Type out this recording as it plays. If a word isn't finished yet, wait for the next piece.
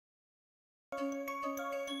Hello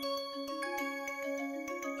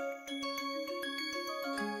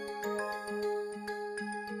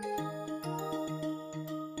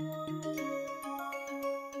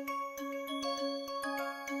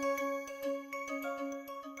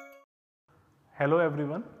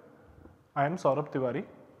everyone, I am Saurabh Tiwari.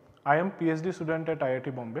 I am PhD student at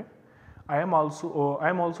IIT Bombay. I am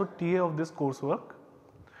also TA of this coursework.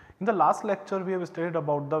 In the last lecture, we have studied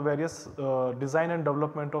about the various design and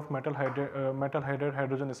development of metal hydride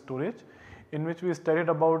hydrogen storage, in which we studied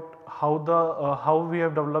about how we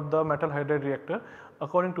have developed the metal hydride reactor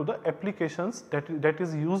according to the applications that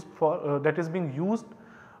is being used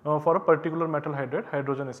for a particular metal hydride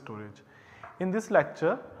hydrogen storage. In this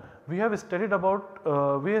lecture, we have studied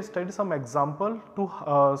some example to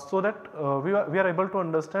so that we are able to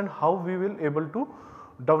understand how we will able to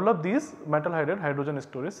develop these metal hydride hydrogen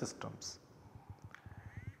storage systems.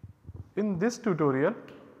 In this tutorial,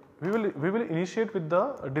 we will initiate with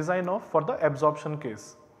the design for the absorption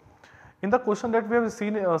case. In the question that we have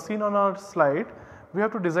seen on our slide, we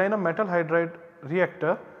have to design a metal hydride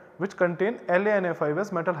reactor which contain LaNi5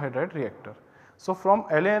 as metal hydride reactor. So from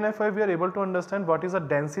LaNi5 we are able to understand what is the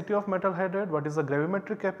density of metal hydride, what is the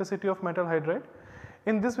gravimetric capacity of metal hydride.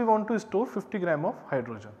 In this we want to store 50 gram of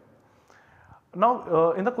hydrogen.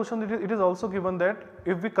 Now in the question it is also given that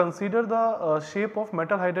if we consider the shape of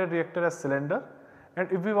metal hydride reactor as cylinder, and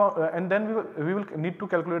if we want, then we will need to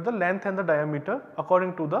calculate the length and the diameter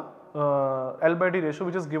according to the L/D ratio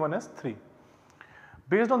which is given as 3.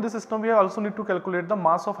 Based on this system, we also need to calculate the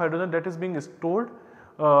mass of hydrogen that is being stored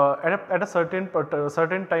at a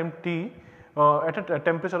certain time t at a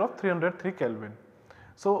temperature of 303 Kelvin.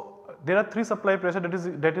 So there are 3 supply pressure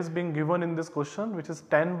that is being given in this question, which is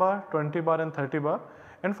 10 bar, 20 bar and 30 bar,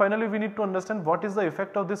 and finally we need to understand what is the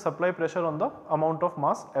effect of this supply pressure on the amount of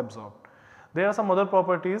mass absorbed. There are some other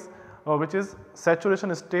properties which is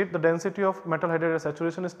saturation state, the density of metal hydride at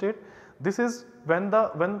saturation state. This is when the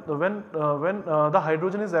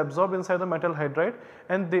hydrogen is absorbed inside the metal hydride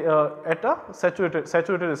and at a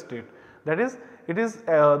saturated state. That is,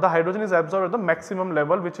 the hydrogen is absorbed at the maximum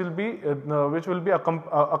level, which will be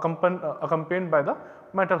accompanied by the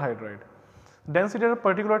metal hydride. Density at a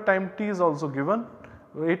particular time t is also given,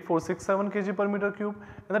 8467 kg per meter cube,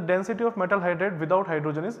 and the density of metal hydride without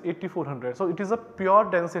hydrogen is 8400. So it is a pure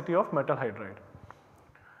density of metal hydride.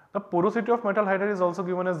 The porosity of metal hydride is also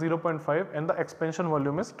given as 0.5 and the expansion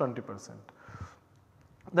volume is 20%.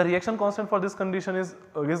 The reaction constant for this condition is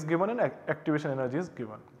given and activation energy is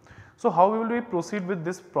given. So how will we proceed with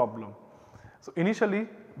this problem? So initially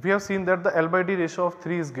we have seen that the L/D ratio of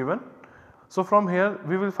 3 is given. So from here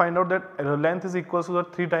we will find out that length is equal to the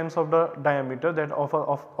 3 times of the diameter that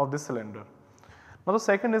of this cylinder. Now the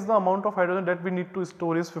second is the amount of hydrogen that we need to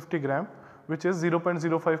store is 50 gram, which is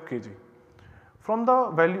 0.05 kg. From the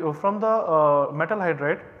value from the metal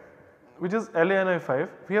hydride, which is LaNi5,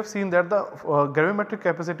 we have seen that the gravimetric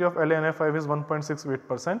capacity of LaNi5 is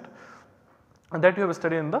 1.68%, and that you have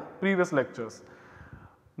studied in the previous lectures.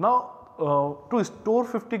 Now to store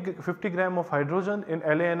 50 gram of hydrogen in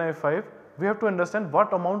LaNi5, we have to understand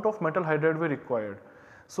what amount of metal hydride we required.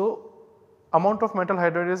 So amount of metal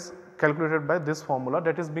hydride is calculated by this formula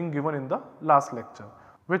that is being given in the last lecture,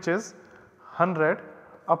 which is 100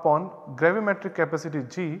 upon gravimetric capacity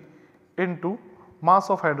G into mass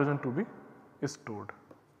of hydrogen to be stored,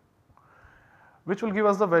 which will give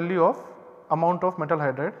us the value of amount of metal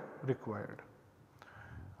hydride required.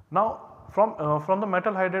 Now from the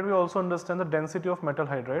metal hydride we also understand the density of metal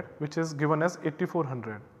hydride, which is given as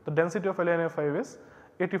 8400. The density of LaNi5 is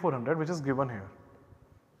 8400, which is given here.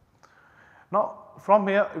 Now from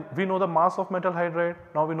here we know the mass of metal hydride,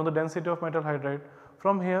 now we know the density of metal hydride.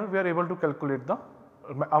 From here we are able to calculate the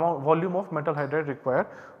volume of metal hydride required,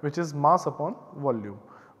 which is mass upon volume,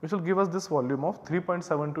 which will give us this volume of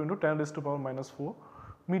 3.72 into 10 raised to power minus 4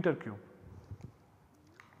 meter cube.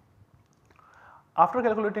 After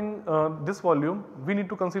calculating this volume, we need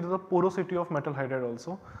to consider the porosity of metal hydride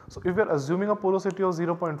also. So if we are assuming a porosity of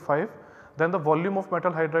 0.5, then the volume of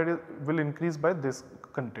metal hydride will increase by this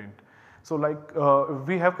content. So like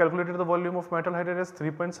we have calculated the volume of metal hydride as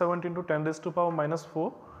 3.7 into 10 raised to power minus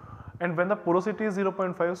 4, and when the porosity is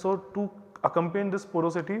 0.5, so to accompany this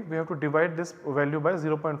porosity we have to divide this value by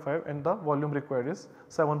 0.5, and the volume required is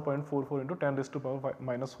 7.44 into 10 raised to power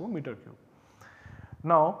minus 4 meter cube.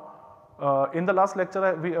 Now in the last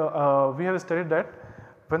lecture we have studied that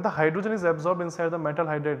when the hydrogen is absorbed inside the metal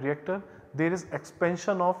hydride reactor, there is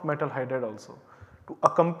expansion of metal hydride also. To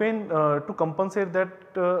accompany, to compensate that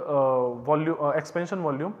expansion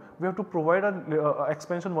volume, we have to provide an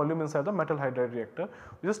expansion volume inside the metal hydride reactor,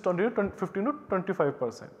 which is 15 to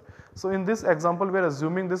 25%. So in this example, we are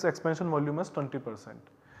assuming this expansion volume as 20%.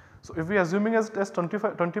 So if we are assuming as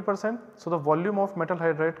 20%, so the volume of metal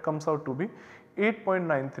hydride comes out to be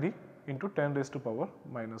 8.93 into 10 raised to power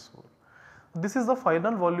minus 4. This is the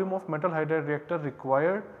final volume of metal hydride reactor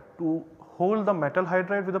required to hold the metal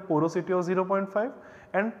hydride with a porosity of 0.5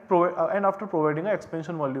 and after providing an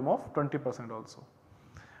expansion volume of 20% also.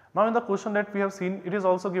 Now in the question that we have seen, it is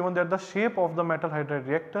also given that the shape of the metal hydride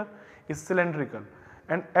reactor is cylindrical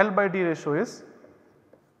and L by D ratio is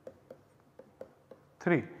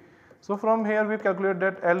 3. So from here we calculate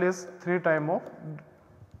that L is 3 times of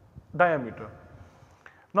diameter.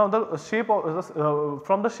 Now the shape of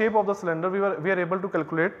from the shape of the cylinder we are able to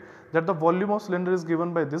calculate that the volume of cylinder is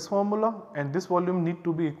given by this formula and this volume need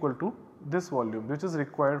to be equal to this volume which is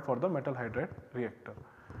required for the metal hydride reactor.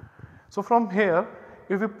 So from here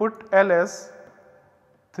if we put L as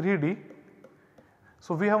 3D,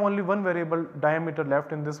 so we have only one variable diameter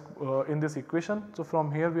left in this equation. So from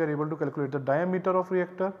here we are able to calculate the diameter of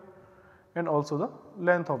reactor and also the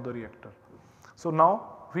length of the reactor. So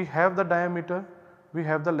now we have the diameter, we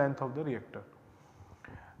have the length of the reactor.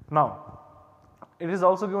 Now it is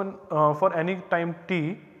also given for any time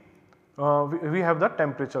t, we have the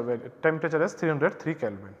temperature value, temperature as 303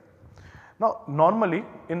 Kelvin. Now normally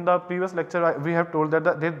in the previous lecture we have told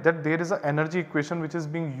that there is an energy equation which is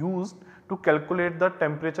being used to calculate the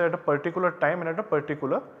temperature at a particular time and at a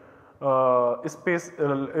particular space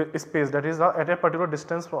that is at a particular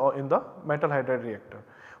distance in the metal hydride reactor.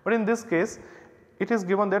 But in this case it is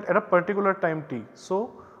given that at a particular time t.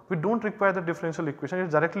 So we do not require the differential equation, it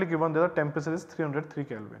is directly given that the temperature is 303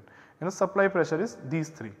 Kelvin and the supply pressure is these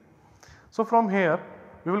 3. So from here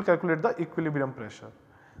we will calculate the equilibrium pressure.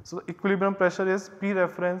 So the equilibrium pressure is P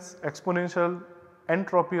reference exponential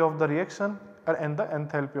entropy of the reaction and the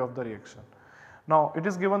enthalpy of the reaction. Now it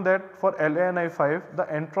is given that for LaNi5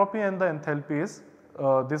 the entropy and the enthalpy is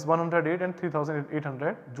this 108 and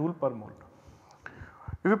 3800 joule per mole.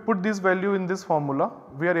 If we put this value in this formula,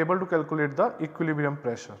 we are able to calculate the equilibrium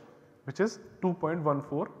pressure which is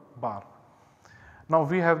 2.14 bar. Now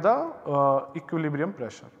we have the equilibrium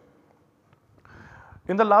pressure.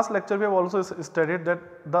 In the last lecture we have also studied that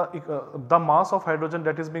the mass of hydrogen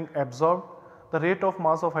that is being absorbed, the rate of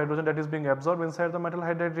mass of hydrogen that is being absorbed inside the metal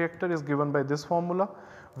hydride reactor is given by this formula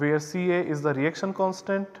where Ca is the reaction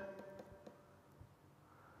constant,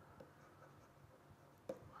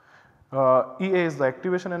 Ea is the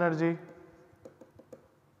activation energy,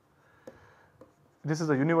 this is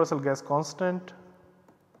the universal gas constant,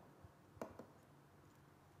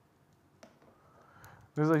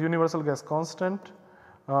 this is the universal gas constant,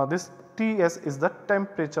 this Ts is the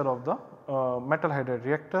temperature of the metal hydride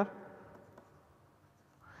reactor,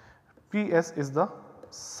 Ps is the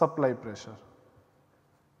supply pressure.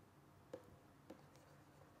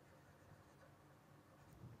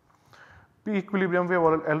 P equilibrium we have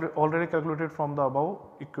already calculated from the above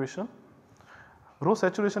equation. Rho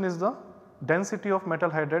saturation is the density of metal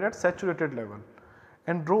hydride at saturated level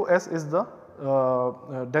and rho S is the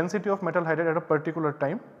density of metal hydride at a particular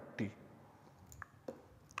time t.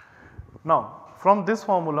 Now from this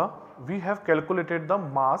formula we have calculated the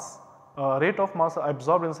mass rate of mass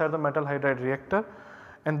absorbed inside the metal hydride reactor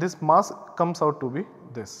and this mass comes out to be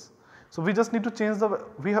this. So we just need to change the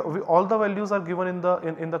all the values are given in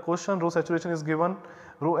the question. Rho saturation is given,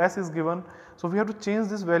 rho S is given. So we have to change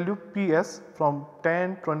this value Ps from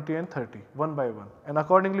 10, 20 and 30 one by one and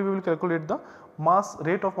accordingly we will calculate the mass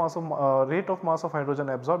rate of mass of hydrogen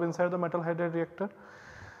absorbed inside the metal hydride reactor.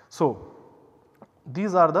 So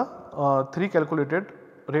these are the 3 calculated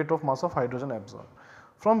rate of mass of hydrogen absorbed.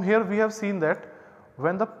 From here we have seen that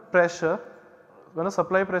when the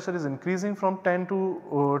supply pressure is increasing from 10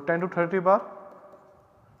 to 30 bar,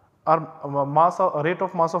 our rate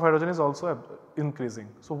of mass of hydrogen is also increasing.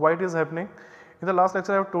 So why it is happening? In the last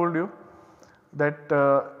lecture I have told you that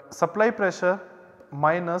supply pressure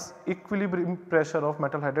minus equilibrium pressure of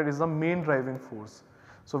metal hydride is the main driving force.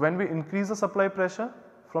 So when we increase the supply pressure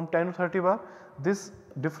from 10 to 30 bar, this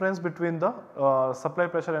difference between the supply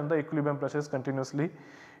pressure and the equilibrium pressure is continuously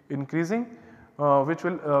increasing, which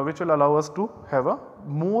will allow us to have a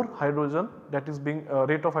more hydrogen that is being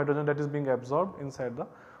rate of hydrogen that is being absorbed inside the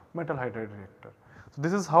metal hydride reactor. So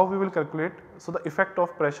this is how we will calculate. So the effect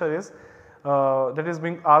of pressure is that is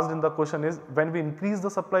being asked in the question is when we increase the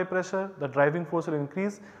supply pressure, the driving force will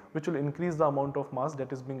increase, which will increase the amount of mass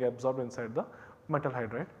that is being absorbed inside the metal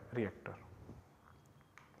hydride reactor.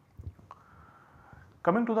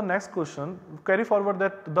 Coming to the next question, carry forward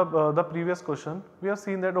that the previous question, we have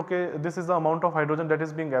seen that okay, this is the amount of hydrogen that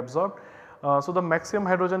is being absorbed. So the maximum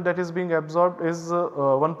hydrogen that is being absorbed is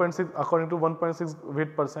 1.6 according to 1.6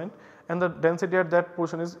 weight percent, and the density at that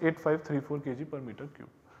portion is 8534 kg per meter cube.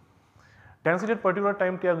 Density at particular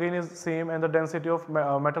time t again is same, and the density of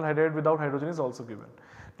metal hydride without hydrogen is also given.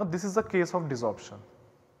 Now this is the case of desorption,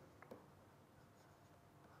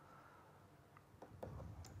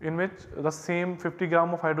 in which the same 50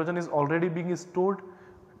 gram of hydrogen is already being stored.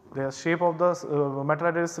 The shape of the metal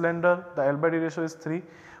hydride is cylinder, the L/D ratio is 3,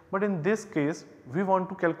 but in this case we want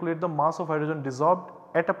to calculate the mass of hydrogen dissolved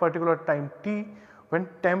at a particular time t when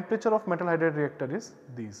temperature of metal hydride reactor is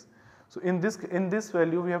these. So in this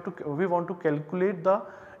value we want to calculate the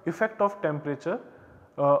effect of temperature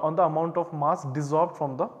on the amount of mass dissolved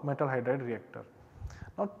from the metal hydride reactor.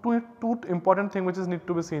 Now two important thing which is need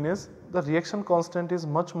to be seen is the reaction constant is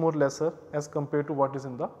much more lesser as compared to what is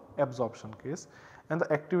in the absorption case, and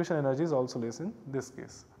the activation energy is also less in this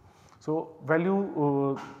case. So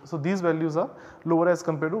these values are lower as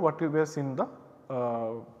compared to what we have seen in the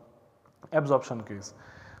absorption case.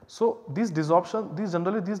 So these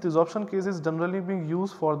desorption case is generally being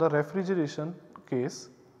used for the refrigeration case,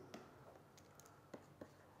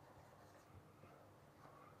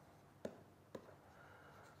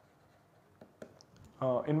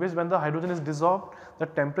 in which when the hydrogen is dissolved, the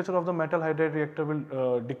temperature of the metal hydride reactor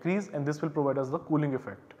will decrease, and this will provide us the cooling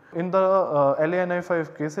effect. In the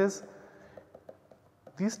LaNi5 cases,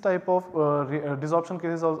 these type of desorption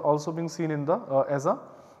cases are also being seen in the as a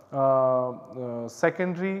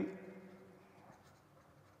secondary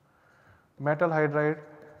metal hydride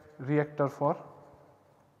reactor for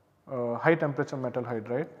high temperature metal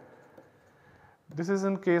hydride. This is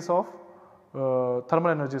in case of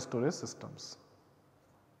thermal energy storage systems,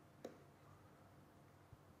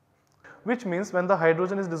 which means when the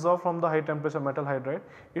hydrogen is dissolved from the high temperature metal hydride,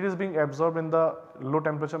 it is being absorbed in the low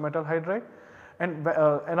temperature metal hydride, and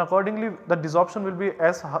accordingly the desorption will be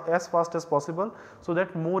as fast as possible, so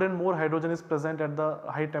that more and more hydrogen is present at the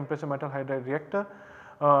high temperature metal hydride reactor,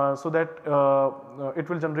 so that it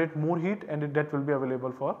will generate more heat, and that will be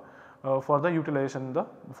available for the utilization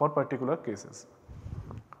for particular cases.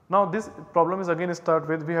 Now this problem is again start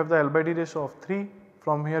with, we have the L/D ratio of 3.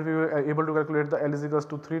 From here we were able to calculate the L is equals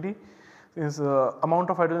to 3D. Is amount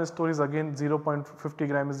of hydrogen stored is again 0.50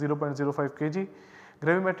 gram is 0.05 kg.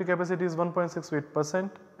 Gravimetric capacity is 1.68%,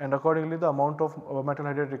 and accordingly the amount of metal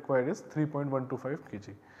hydride required is 3.125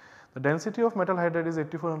 kg. The density of metal hydride is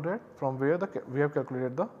 8400, from where we have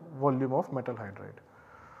calculated the volume of metal hydride.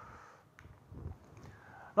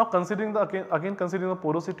 Now considering considering the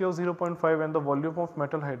porosity of 0.5 and the volume of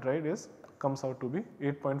metal hydride comes out to be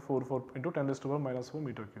 8.44 into 10 raised to the power minus 4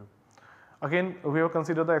 meter cube. Again we have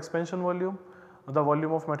considered the expansion volume. The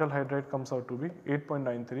volume of metal hydride comes out to be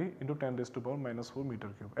 8.93 into 10 raised to the power minus 4 meter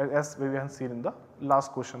cube, as we have seen in the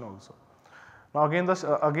last question also. Now again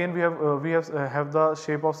we have the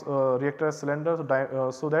shape of reactor as cylinder,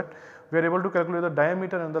 so that we are able to calculate the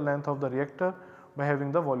diameter and the length of the reactor by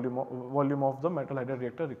having the volume of the metal hydride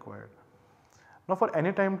reactor required. Now for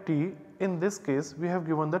any time t, in this case we have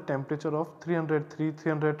given the temperature of 303,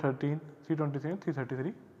 313, 323 and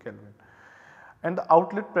 333 Kelvin, and the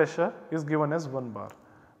outlet pressure is given as 1 bar.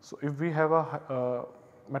 So if we have a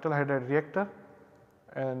metal hydride reactor,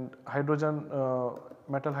 and hydrogen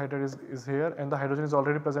metal hydride is here, and the hydrogen is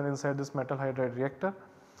already present inside this metal hydride reactor.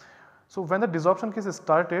 So when the desorption case is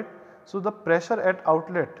started, so the pressure at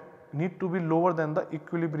outlet need to be lower than the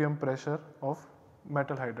equilibrium pressure of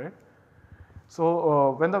metal hydride.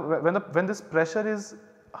 So when this pressure is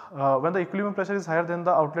when the equilibrium pressure is higher than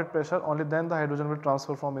the outlet pressure, only then the hydrogen will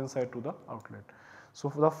transfer from inside to the outlet. So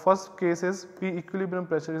for the first case is P equilibrium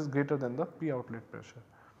pressure is greater than the P outlet pressure.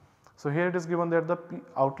 So here it is given that the P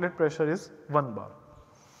outlet pressure is 1 bar.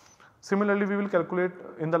 Similarly, we will calculate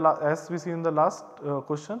as we see in the last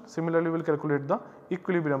question, similarly we will calculate the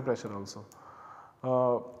equilibrium pressure also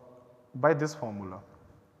by this formula.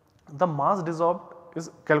 The mass dissolved is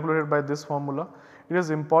calculated by this formula. It is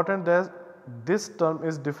important that this term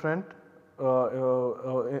is different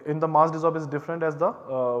in the mass dissolved is different as the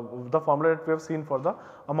formula that we have seen for the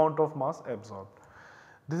amount of mass absorbed.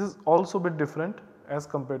 This is also a bit different as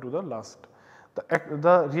compared to the last.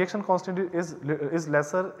 The reaction constant is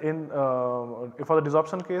lesser in for the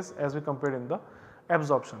desorption case as we compared in the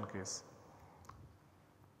absorption case.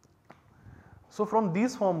 So from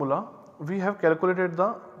these formula we have calculated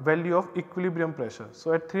the value of equilibrium pressure.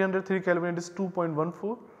 So at 303 Kelvin it is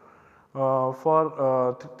 2.14,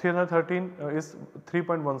 for 313 is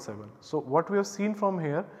 3.17. So what we have seen from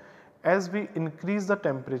here, as we increase the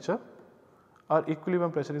temperature, our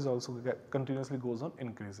equilibrium pressure is also continuously goes on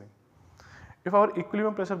increasing. If our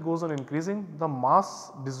equilibrium pressure goes on increasing, the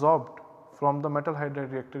mass dissolved from the metal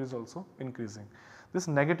hydride reactor is also increasing. This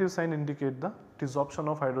negative sign indicates the desorption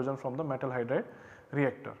of hydrogen from the metal hydride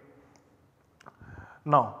reactor.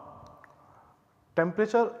 Now,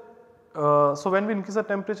 temperature, so when we increase the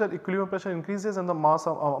temperature, equilibrium pressure increases and the mass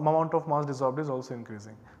amount of mass dissolved is also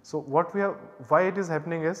increasing. So, what we have, why it is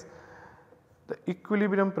happening is the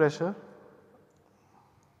equilibrium pressure,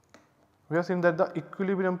 we have seen that the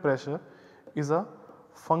equilibrium pressure is a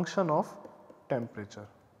function of temperature,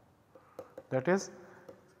 that is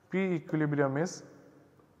P equilibrium is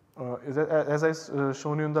as I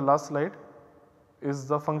shown you in the last slide, is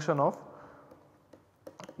the function of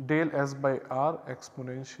del S by R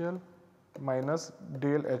exponential minus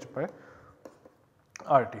del H by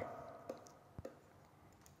RT.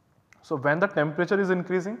 So, when the temperature is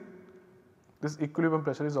increasing, this equilibrium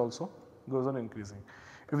pressure is also goes on increasing.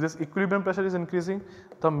 If this equilibrium pressure is increasing,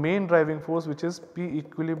 the main driving force, which is P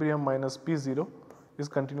equilibrium minus P0, is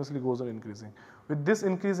continuously goes on increasing. With this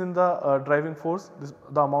increase in the driving force,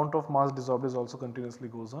 the amount of mass dissolved is also continuously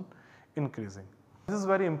goes on increasing. This is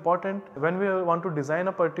very important when we want to design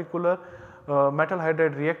a particular metal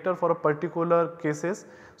hydride reactor for a particular cases.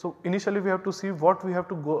 So, initially we have to see what we have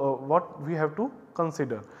to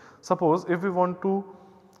consider. Suppose if we want to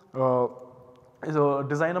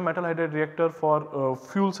design a metal hydride reactor for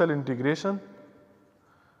fuel cell integration.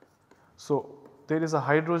 So, there is a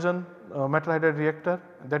hydrogen metal hydride reactor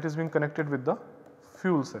that is being connected with the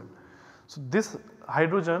fuel cell. So, this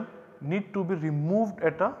hydrogen need to be removed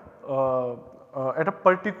at a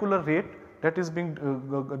particular rate that is being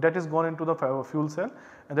that is gone into the fuel cell,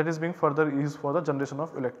 and that is being further used for the generation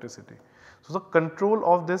of electricity. So, the control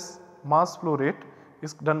of this mass flow rate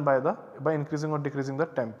is done by increasing or decreasing the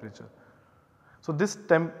temperature. So, this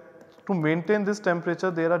to maintain this temperature,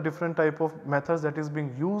 there are different type of methods that is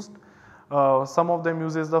being used. Some of them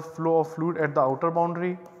uses the flow of fluid at the outer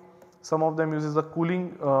boundary. Some of them uses the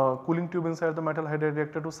cooling tube inside the metal hydride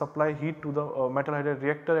reactor to supply heat to the metal hydride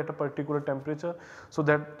reactor at a particular temperature, so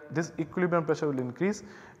that this equilibrium pressure will increase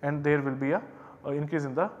and there will be a increase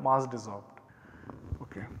in the mass dissolved.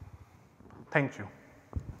 Okay. Thank you.